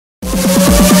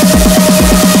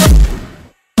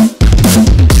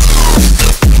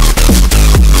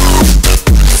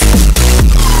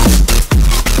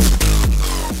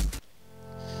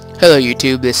Hello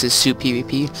YouTube, this is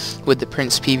PvP with the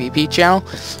PrincePvP channel,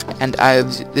 and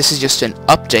this is just an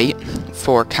update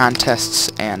for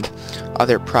contests and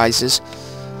other prizes.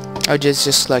 I would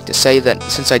just like to say that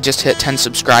since I just hit 10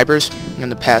 subscribers in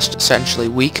the past essentially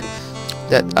week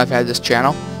that I've had this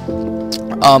channel,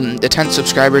 the 10th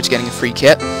subscriber is getting a free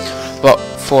kit, but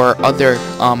for other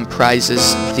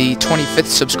prizes, the 25th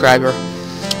subscriber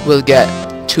will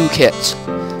get 2 kits.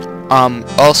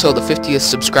 Also, the 50th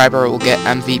subscriber will get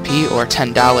MVP or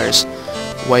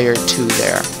 $10 wired to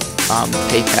their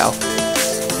PayPal.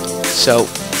 So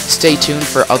stay tuned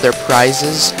for other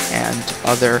prizes and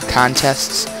other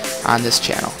contests on this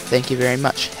channel. Thank you very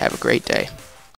much. Have a great day.